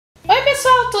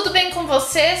pessoal, tudo bem com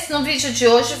vocês? No vídeo de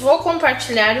hoje vou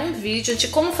compartilhar um vídeo de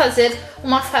como fazer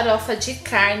uma farofa de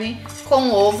carne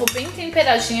com ovo, bem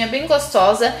temperadinha, bem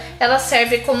gostosa. Ela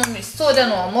serve como mistura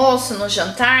no almoço, no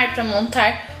jantar, para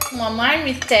montar uma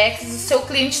marmitex. O seu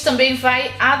cliente também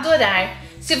vai adorar.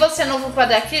 Se você é novo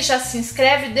por aqui, já se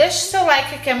inscreve, deixa o seu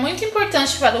like que é muito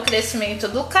importante para o crescimento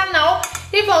do canal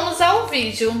e vamos ao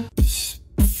vídeo.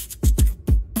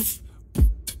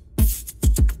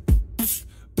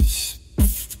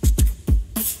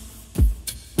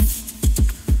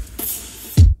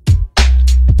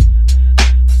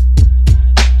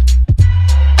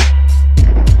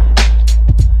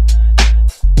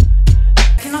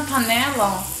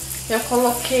 Panela, ó, eu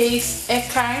coloquei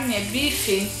carne,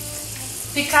 bife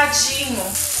picadinho.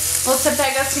 Você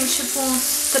pega assim tipo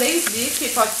uns 3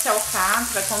 bifes, pode ser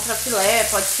alcatra, contrafilé,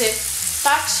 pode ser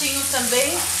patinho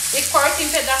também, e corta em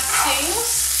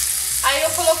pedacinhos. Aí eu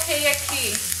coloquei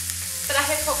aqui para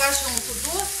refogar junto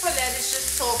 2 colheres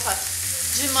de sopa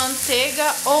de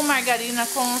manteiga ou margarina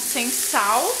com sem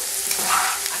sal.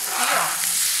 Aqui,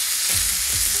 ó.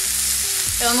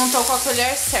 Eu não tô com a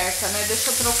colher certa, né?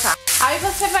 Deixa eu trocar. Aí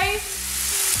você vai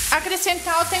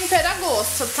acrescentar o tempero a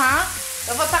gosto, tá?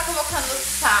 Eu vou estar colocando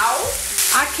sal.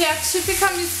 Aqui é a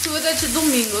típica mistura de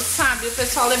domingo, sabe? O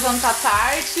pessoal levanta à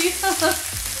tarde.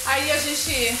 Aí a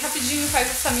gente rapidinho faz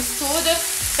essa mistura.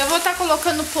 Eu vou estar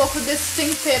colocando um pouco desse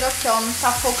tempero aqui, ó. Não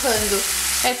tá focando.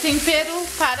 É tempero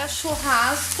para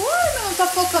churrasco. Ai, não tá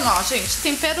focando, ó, gente.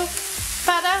 Tempero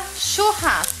para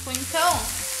churrasco.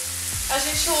 Então a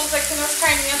gente usa aqui nas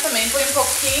carninhas também. Põe um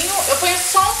pouquinho. Eu ponho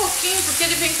só um pouquinho porque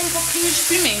ele vem com um pouquinho de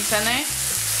pimenta, né?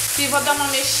 E vou dar uma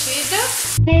mexida.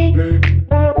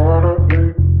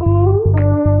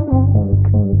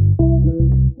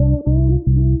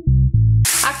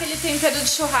 Aquele tempero de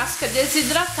churrasco é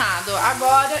desidratado.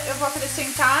 Agora eu vou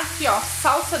acrescentar aqui, ó,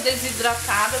 salsa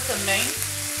desidratada também.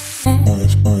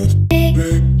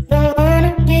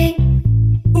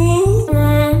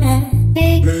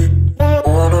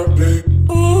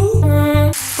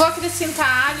 Vou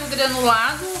acrescentar alho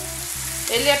granulado,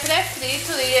 ele é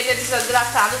pré-frito e ele é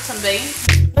desidratado também.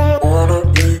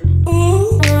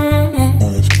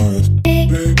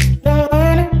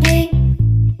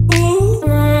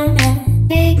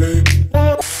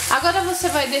 Agora você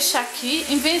vai deixar aqui,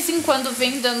 em vez em quando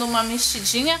vem dando uma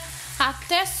mexidinha,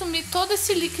 até sumir todo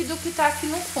esse líquido que tá aqui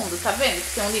no fundo, tá vendo?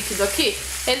 Que tem um líquido aqui,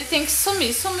 ele tem que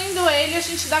sumir. Sumindo ele, a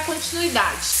gente dá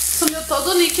continuidade. Sumiu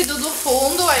todo o líquido do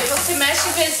fundo, aí você mexe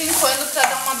de vez em quando pra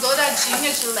dar uma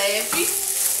douradinha de leve.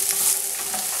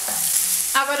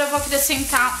 Agora eu vou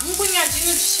acrescentar um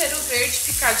punhadinho de cheiro verde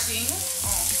picadinho, ó.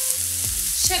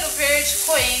 Cheiro verde,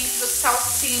 coentro,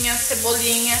 salsinha,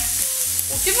 cebolinha,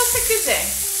 o que você quiser.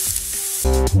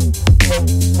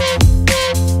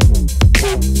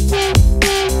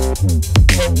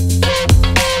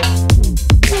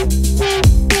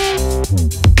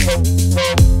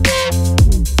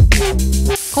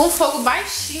 Com fogo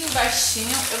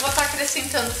baixinho, eu vou estar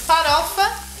acrescentando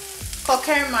farofa,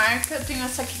 qualquer marca. Eu tenho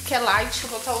essa aqui que é light, eu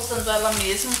vou estar usando ela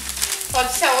mesmo.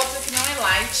 Pode ser a outra que não é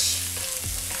light.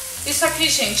 Isso aqui,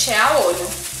 gente, é a olho,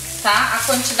 tá? A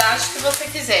quantidade que você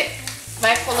quiser.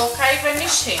 Vai colocar e vai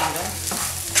mexendo.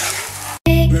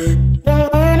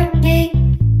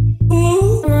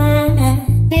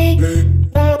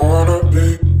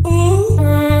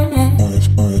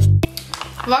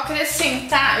 Vou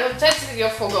acrescentar, eu até desliguei o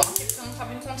fogão aqui porque eu não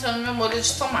estava encontrando meu molho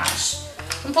de tomate.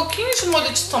 Um pouquinho de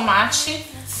molho de tomate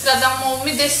para dar uma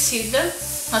umedecida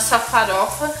nessa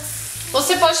farofa.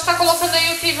 Você pode estar colocando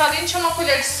aí o equivalente a uma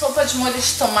colher de sopa de molho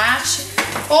de tomate,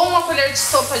 ou uma colher de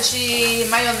sopa de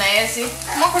maionese,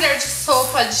 uma colher de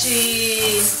sopa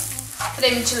de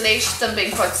creme de leite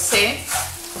também pode ser.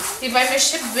 E vai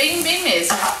mexer bem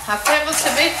mesmo, até você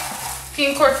ver que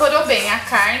incorporou bem a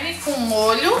carne com o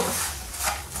molho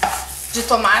de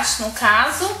tomate, no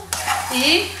caso,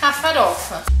 e a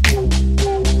farofa.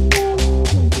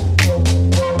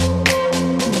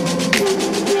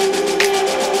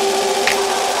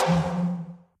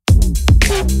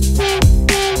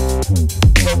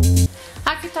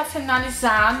 Aqui tá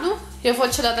finalizado. Eu vou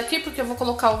tirar daqui porque eu vou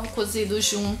colocar o ovo cozido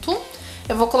junto.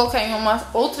 Eu vou colocar em uma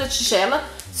outra tigela.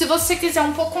 Se você quiser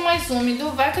um pouco mais úmido,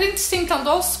 vai acrescentando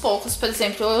aos poucos. Por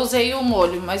exemplo, eu usei o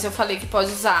molho, mas eu falei que pode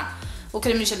usar o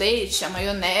creme de leite, a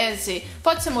maionese,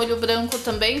 pode ser molho branco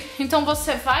também. Então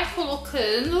você vai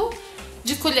colocando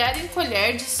de colher em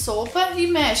colher de sopa e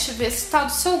mexe, vê se tá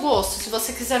do seu gosto. Se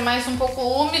você quiser mais um pouco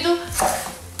úmido,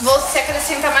 você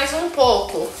acrescenta mais um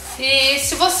pouco. E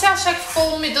se você achar que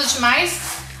ficou úmido demais,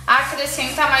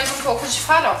 acrescenta mais um pouco de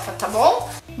farofa, tá bom?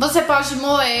 Você pode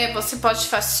moer, você pode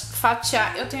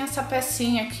fatiar. Eu tenho essa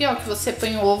pecinha aqui, ó, que você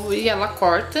põe o ovo e ela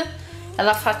corta.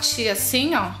 Ela fatia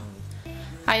assim, ó.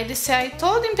 Aí ele sai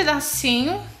todo em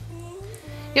pedacinho.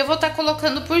 Eu vou estar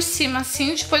colocando por cima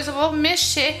assim, depois eu vou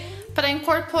mexer para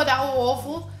incorporar o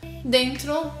ovo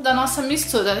dentro da nossa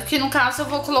mistura. Aqui no caso eu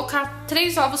vou colocar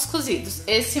 3 ovos cozidos,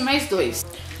 esse mais 2.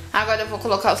 Agora eu vou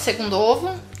colocar o segundo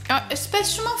ovo. É uma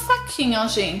espécie de uma faquinha, ó,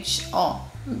 gente. Ó,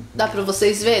 dá pra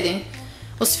vocês verem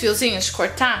os fiozinhos de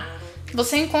cortar?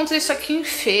 Você encontra isso aqui em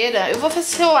feira. Eu vou ver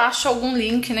se eu acho algum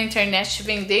link na internet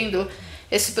vendendo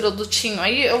esse produtinho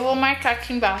aí. Eu vou marcar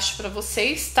aqui embaixo pra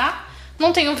vocês, tá?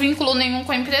 Não tenho vínculo nenhum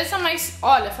com a empresa, mas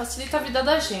olha, facilita a vida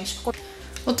da gente.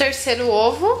 O terceiro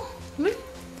ovo.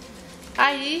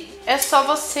 Aí é só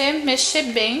você mexer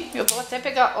bem. Eu vou até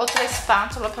pegar outra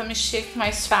espátula pra mexer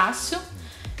mais fácil.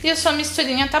 E a sua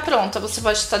misturinha tá pronta. Você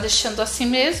pode estar deixando assim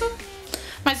mesmo,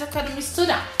 mas eu quero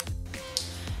misturar.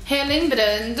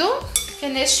 Relembrando que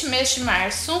neste mês de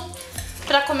março,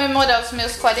 para comemorar os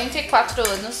meus 44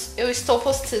 anos, eu estou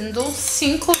postando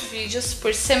 5 vídeos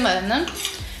por semana.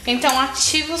 Então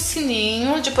ativa o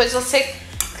sininho, depois você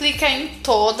clica em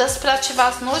todas para ativar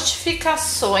as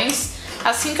notificações.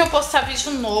 Assim que eu postar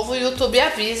vídeo novo, o YouTube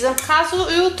avisa. Caso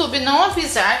o YouTube não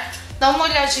avisar, dá uma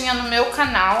olhadinha no meu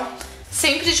canal.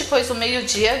 Sempre depois do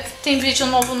meio-dia tem vídeo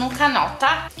novo no canal,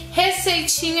 tá?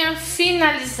 Receitinha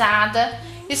finalizada.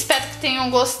 Espero que tenham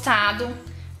gostado.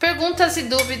 Perguntas e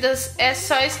dúvidas é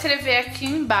só escrever aqui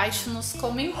embaixo nos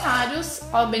comentários.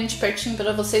 Ó, bem de pertinho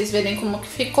para vocês verem como que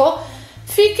ficou.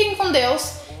 Fiquem com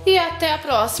Deus e até a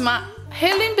próxima.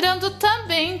 Relembrando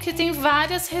também que tem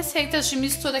várias receitas de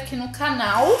mistura aqui no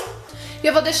canal. E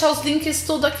eu vou deixar os links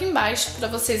tudo aqui embaixo para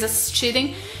vocês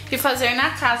assistirem e fazer na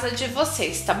casa de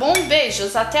vocês, tá bom?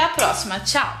 Beijos, até a próxima.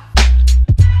 Tchau!